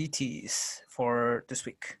and the DDTs for this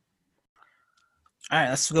week. All right,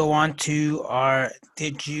 let's go on to our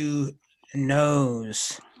Did You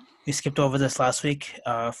Knows. We skipped over this last week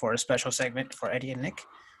for a special segment for Eddie and Nick.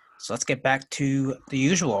 So let's get back to the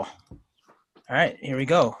usual. All right, here we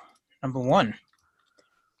go. Number 1.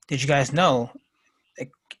 Did you guys know that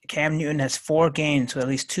Cam Newton has 4 games with at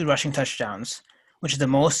least 2 rushing touchdowns, which is the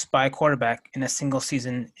most by a quarterback in a single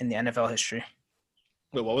season in the NFL history?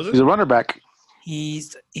 Wait, what was He's it? a runner back.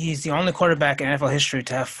 He's the only quarterback in NFL history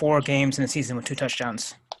to have 4 games in a season with 2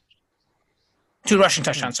 touchdowns. 2 rushing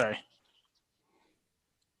touchdowns, sorry.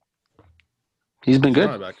 He's been good.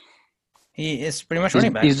 Running back. He is pretty much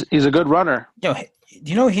running back. He's a good runner. Yo, do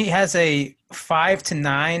you know he has a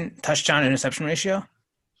 5-9 touchdown interception ratio?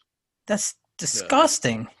 That's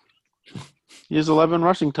disgusting. He has 11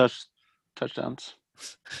 rushing touchdowns.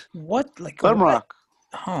 What? Like, Let him what? rock.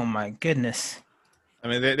 Oh my goodness. I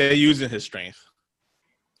mean, they're using his strength.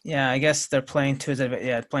 Yeah, I guess they're playing to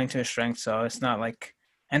his strength. So it's not like,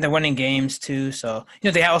 and they're winning games too. So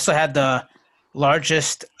they also had the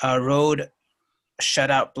largest road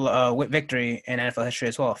shutout victory in NFL history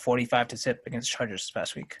as well, 45-0 against Chargers this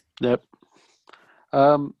past week. Yep.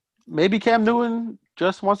 Maybe Cam Newton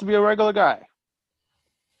just wants to be a regular guy.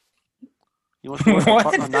 He wants to work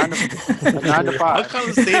What? a 9 to 5. What kind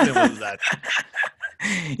of statement was that?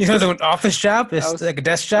 He's supposed to do an office job. It's like a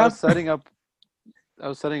desk job. I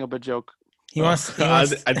was setting up a joke. He wants. I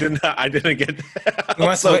didn't get that. He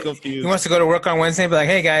wants I'm so to. confused. He wants to go to work on Wednesday and be like,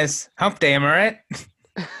 "Hey guys, hump day, am I right?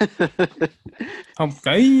 Hump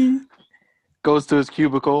day." Goes to his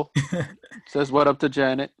cubicle, says what up to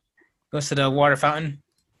Janet, Goes to the water fountain,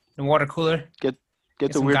 the water cooler, gets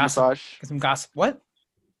a some weird gossip. massage. get some gossip. What?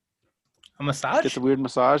 A massage? Gets a weird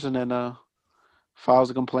massage and then files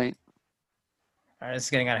a complaint. All right, this is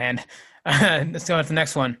getting out of hand. Let's go on to the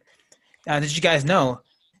next one. Did you guys know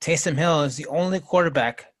Taysom Hill is the only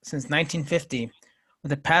quarterback since 1950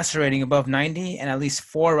 with a passer rating above 90 and at least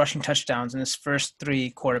 4 rushing touchdowns in his first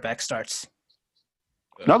 3 quarterback starts?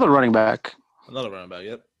 Another running back. Another running back.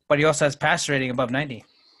 Yep. But he also has passer rating above 90.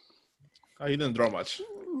 Oh, he didn't throw much.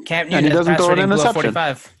 Cam And he Newton has doesn't passer throw an rating below interception.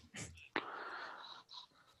 45.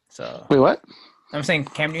 So Wait, what? I'm saying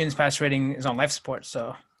Cam Newton's passer rating is on life support.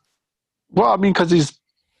 So Well, I mean, because his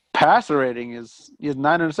passer rating he has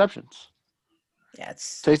 9 interceptions. yeah,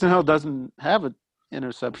 it's Taysom Hill doesn't have an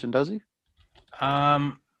interception, does he?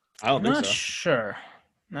 I don't think not so. sure.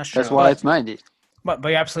 Not sure. That's why it's 90. But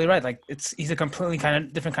you're absolutely right. Like he's a completely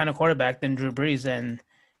different kind of quarterback than Drew Brees, and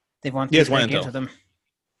they've won 3 He has one straight games intel. with him.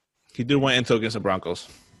 He did one intel against the Broncos.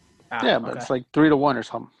 Yeah, but it's like 3-1 or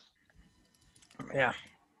something. Yeah,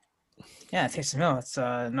 Taysom Hill. It's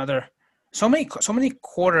another so many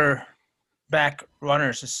quarterback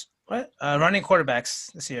runners. Running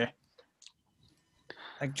quarterbacks this year.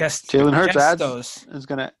 Like just Jalen Hurts just adds those.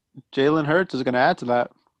 Jalen Hurts is gonna add to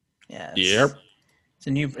that. Yeah. Yep. It's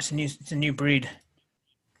a new breed.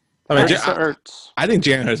 I mean, Hurts. I think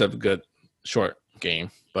Jalen Hurts have a good short game,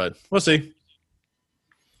 but we'll see.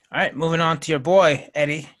 All right, moving on to your boy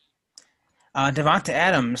Eddie, Devonta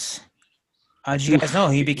Adams. Did you guys know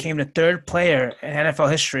he became the 3rd player in NFL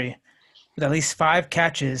history with at least 5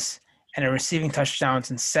 catches and a receiving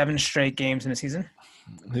touchdowns in 7 straight games in the season?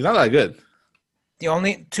 He's not that good. The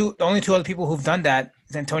only two other people who've done that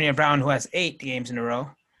is Antonio Brown, who has 8 games in a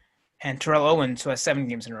row, and Terrell Owens, who has 7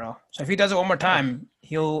 games in a row. So if he does it one more time,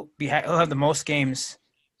 he'll have the most games.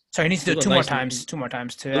 Sorry, he needs to do it 2 more times to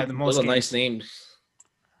have the most Those are games. nice names.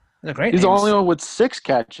 Those are great He's the names. only one with 6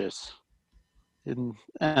 catches and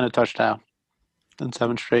a touchdown in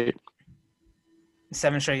 7 straight.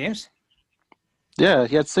 7 straight games. Yeah,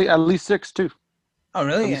 he had at least 6 too. Oh, At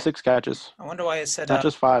really? least 6 catches, I wonder why it said not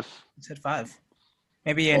just 5. it said 5.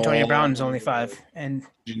 Maybe Antonio Brown's only 5. And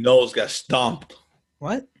Your nose got stomped.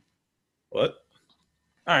 what? What?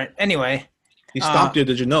 All right. Anyway. He stomped you.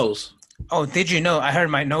 Did your nose? Oh, did you know? I heard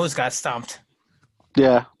my nose got stomped,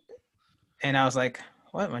 Yeah, and I was like,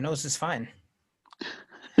 "What? My nose is fine."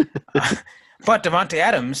 But Devontae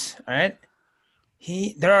Adams, all right.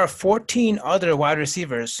 There are 14 other wide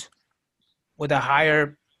receivers with a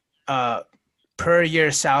higher per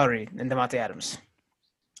year salary than Devontae Adams.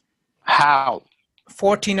 how?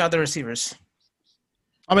 14 other receivers.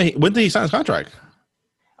 I mean, when did he sign his contract?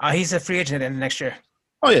 He's a free agent at the end of next year.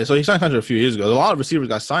 Oh, yeah. So he signed a contract a few years ago. A lot of receivers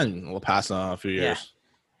got signed in the past a few years.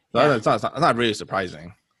 Yeah. So it's not really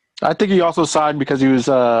surprising. I think he also signed because he was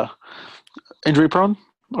injury prone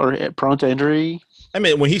or prone to injury. I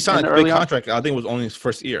mean, when he signed And a big early on- contract, I think it was only his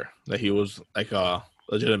first year that he was like a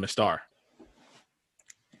legitimate star.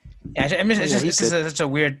 Yeah, I mean, it's Yeah, just he it's just did. such a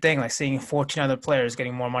weird thing, like seeing 14 other players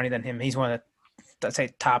getting more money than him. He's one of the, let's say,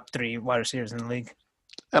 top 3 wide receivers in the league.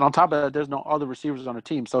 And on top of that, there's no other receivers on the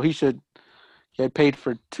team, so he should get paid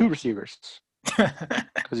for 2 receivers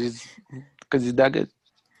because he's that good.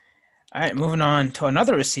 All right, moving on to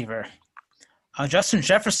another receiver, Justin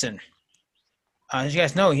Jefferson. As you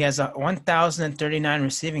guys know, he has 1,039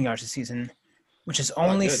 receiving yards this season, which is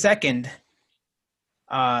only good. second.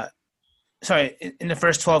 In the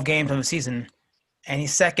first 12 games of the season, and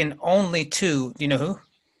he's second only to. Do you know who?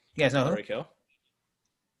 You guys know who? Tyreek Hill?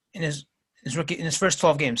 In his first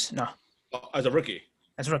 12 games. No, Oh, as a rookie.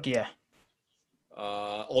 as a rookie, yeah.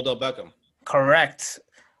 Odell Beckham. Correct.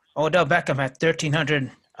 Odell Beckham had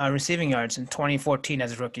 1,300 receiving yards in 2014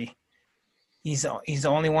 as a rookie. He's the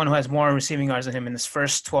only one who has more receiving yards than him in his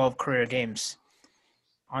first 12 career games.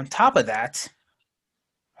 On top of that,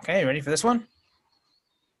 okay, you ready for this one?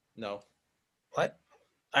 No. What?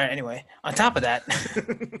 All right. Anyway, on top of that,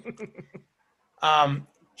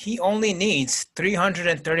 he only needs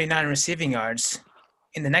 339 receiving yards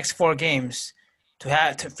in the next 4 games to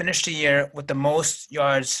finish the year with the most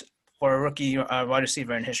yards for a rookie wide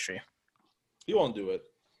receiver in history. He won't do it.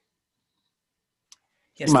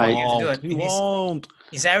 He has 4 years to do it. He won't.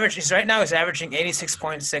 He's averaging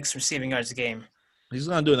 86.6 receiving yards a game. He's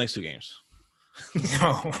going to do it next 2 games.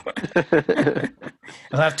 No.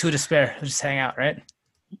 He'll have 2 to spare. He'll just hang out, right?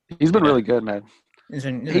 He's been really good, man. He's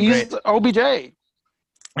been He's great. OBJ.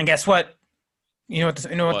 And guess what? You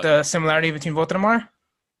know what the similarity between both of them are?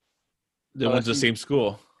 They went to the same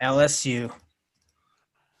school. LSU.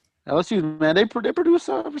 LSU, man, they produce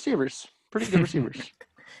receivers. Pretty good receivers.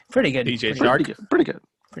 Pretty good. DJ Pretty Shark. good. Pretty good.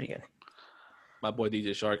 Pretty good. My boy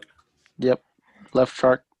DJ Shark. Yep. Left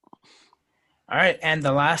shark. All right, and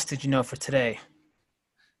the last did you know for today?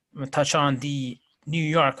 I'm going to touch on the New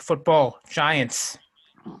York Football Giants.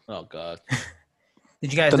 Oh, God.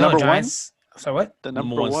 Did you guys The know number Giants? So what? The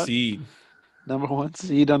Number number one seed. Number 1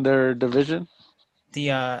 seed on their division.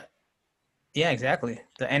 Yeah, exactly.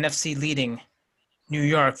 The NFC leading New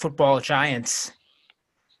York Football Giants.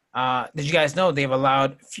 Did you guys know they've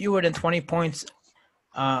allowed fewer than 20 points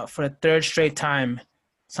for the 3rd straight time,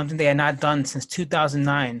 something they had not done since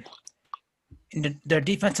 2009. In their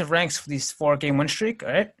defensive ranks for these 4-game win streak, all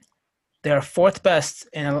right, they are 4th best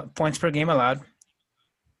in points per game allowed,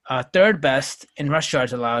 3rd best in rush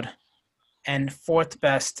yards allowed, and 4th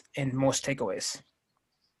best in most takeaways.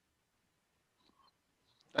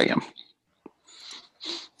 Damn.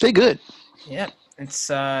 They good, Yeah, it's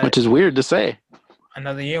which is weird to say.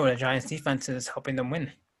 another year where the Giants' defense is helping them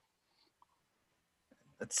win.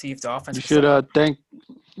 Let's see if the offense. You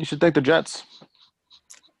should thank the Jets.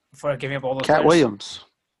 Before giving up all those. Cat players. Williams.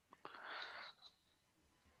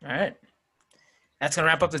 All right, that's gonna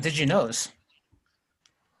wrap up the Did You Knows,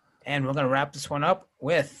 and we're gonna wrap this one up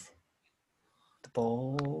with the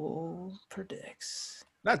Bold Predicts.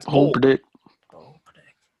 That's Bold old. predict. Bold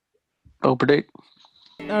Predict. Bold predict.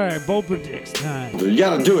 All right, Bold Predicts time. You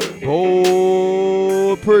gotta do it.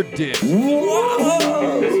 Bold Predicts.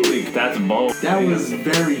 That's bold. That was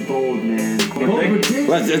very bold, man.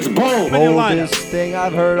 It's bold. Open your lineup. Boldest thing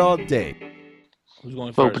I've heard all day. Who's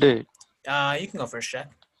going Bold first? predict. You can go first,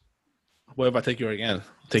 Jack. What if I take yours again?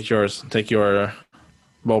 Take yours. Take your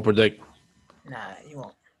bold predict. Nah, you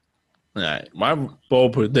won't. All right. My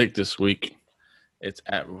bold predict this week, it's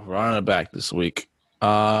at running back this week.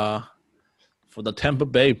 For the Tampa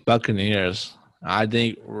Bay Buccaneers, I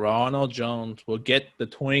think Ronald Jones will get the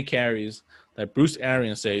 20 carries that Bruce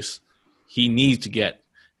Arians says he needs to get.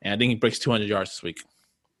 And I think he breaks 200 yards this week.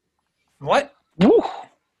 What? Woo.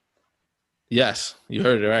 Yes, you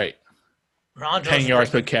heard it right. Ron Jones 10 is yards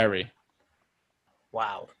per breaking- carry.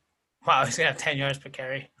 Wow, he's gonna have 10 yards per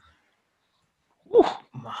carry. Woo.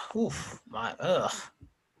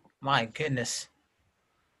 My goodness.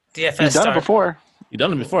 DFS He's done start. it before. You've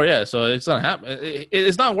done it before, yeah. So it's not happening.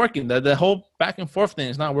 It's not working. The whole back and forth thing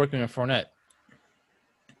is not working with Fournette.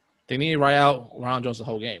 They need to ride out Ronald Jones the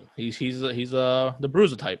whole game. He's the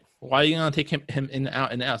bruiser type. Why are you gonna take him in and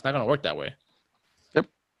out and out? It's not gonna work that way.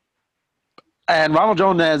 And Ronald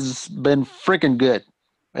Jones has been freaking good.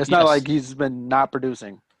 It's not Yes. like he's been not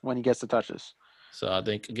producing when he gets the touches. So I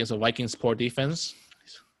think against the Vikings poor defense,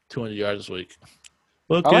 200 yards this week.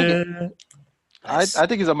 Look I like at it. I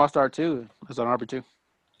think he's a must start too as an RB2.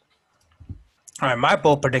 All right, my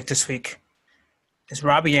bold predict this week is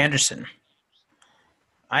Robbie Anderson.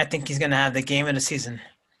 I think he's gonna have the game of the season.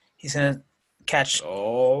 He's gonna catch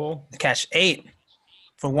 8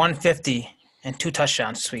 for 150 and 2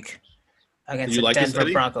 touchdowns this week against Do you the like this, Denver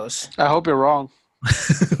Eddie? Broncos. I hope you're wrong.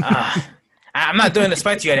 I'm not doing this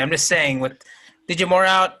spite to you, Eddie. I'm just saying with DJ Moore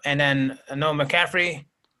out and then Noah McCaffrey,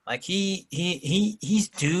 like he's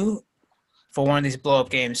due for one of these blow up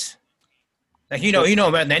games. Like you know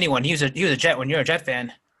better than anyone. He was a Jet when you're a Jet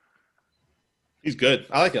fan. He's good.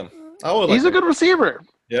 I like him. I always He's a like good receiver.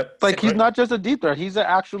 Yep. Like, he's not just a deep threat. He's an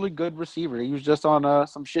actually good receiver. He was just on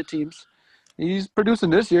some shit teams. He's producing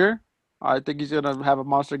this year. I think he's going to have a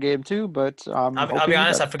monster game too, but I'll be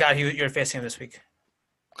honest, I forgot you're facing him this week.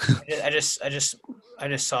 I just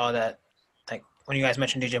saw that, like, when you guys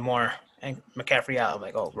mentioned DJ Moore and McCaffrey out, I'm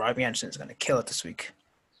like, oh, Robbie Anderson's going to kill it this week.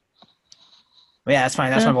 But yeah, that's fine.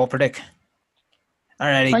 That's my bold predict. All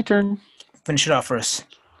righty. My turn. Finish it off for us.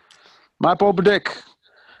 My bold predict.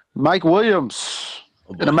 Mike Williams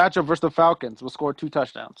in a matchup versus the Falcons will score 2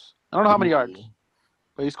 touchdowns. I don't know how many yards,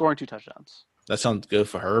 but he's scoring 2 touchdowns. That sounds good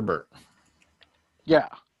for Herbert. Yeah.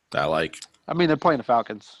 I like. I mean, they're playing the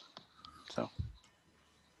Falcons, so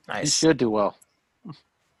he Nice. should do well.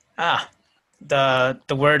 The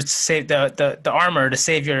words save the armor to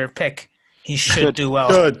save your pick. He should do well.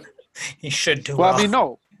 Good. He should do well. Well, I mean,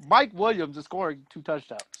 no. Mike Williams is scoring 2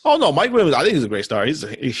 touchdowns. Oh no, Mike Williams. I think he's a great star. He's a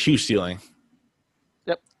huge ceiling.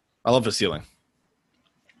 Yep. I love his ceiling.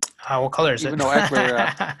 What color is Even it? though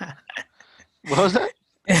Eckler, what was that?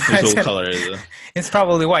 His what color is it? It's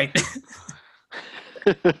probably white.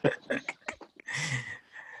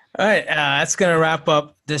 All right, that's gonna wrap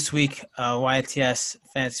up this week YTS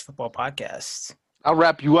Fantasy Football Podcast. I'll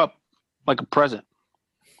wrap you up like a present.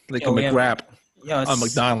 Like Yo, a we have- McWrap Yo, on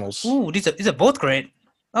McDonald's. Ooh, these are both great.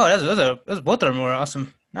 Oh, those both of them were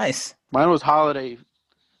awesome. Nice. Mine was holiday.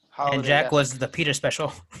 And Jack was the Peter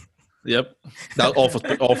special. Yep. That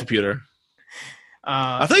was all for Peter.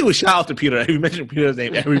 I think we shout out to Peter. We mentioned Peter's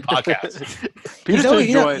name every podcast.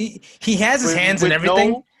 Peter's he has his hands in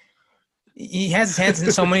everything. No, He has his hands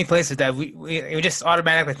in so many places that we just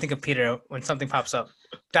automatically think of Peter when something pops up.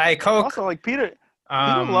 Diet Coke. also, like Peter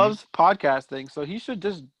loves podcasting, so he should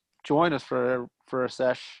just join us for a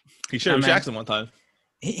sesh. He should have man. Jackson one time.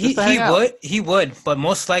 He to hang out. would, but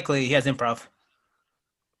most likely he has improv.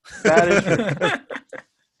 That is true.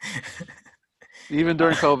 Even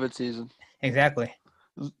during COVID season. Exactly.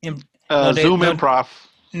 Zoom no. improv.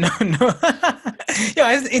 No.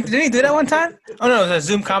 Yo, didn't he do that one time? Oh no, it was a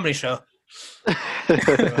Zoom comedy show. All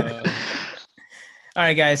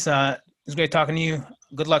right, guys. It was great talking to you.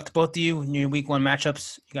 Good luck to both of you in your week 1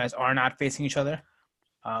 matchups. You guys are not facing each other,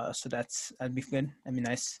 so that'd be good. That'd be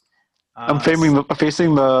nice. I'm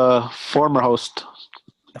facing the former host.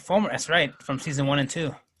 The former. That's right, from season 1 and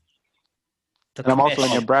 2. And I'm also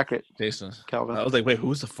in your bracket, Jason. Calvin. I was like, wait,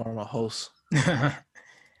 who's the former host? we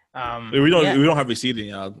We don't have reseeding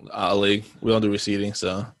in our league. We don't do reseeding,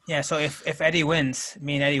 so Yeah, so if Eddie wins,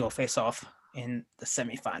 me and Eddie will face off in the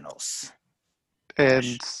semifinals.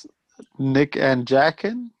 And Nick and Jack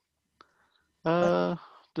can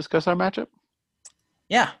discuss our matchup.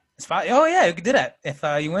 Yeah, it's fine. Oh yeah, we could do that. If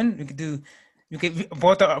you win, we could do.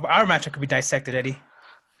 Both our matchup could be dissected, Eddie.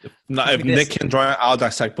 if Nick can join, I'll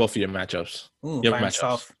dissect both of your matchups. Ooh, Your by matchups.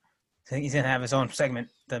 himself. So he's gonna have his own segment,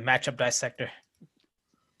 the matchup dissector.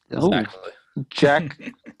 Ooh, Exactly. Jack,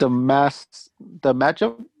 the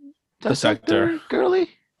matchup Dissector. girly.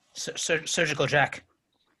 Surgical Jack.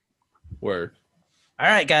 Word. All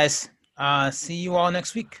right, guys. See you all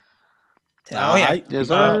next week. Yes,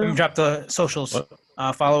 Let me drop the socials.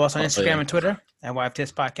 What? Follow us on Instagram yeah. and Twitter at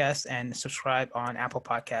YFTS Podcast, and subscribe on Apple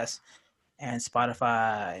Podcasts and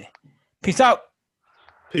Spotify. Peace out.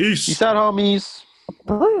 Peace. Peace out, homies.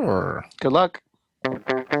 Good luck.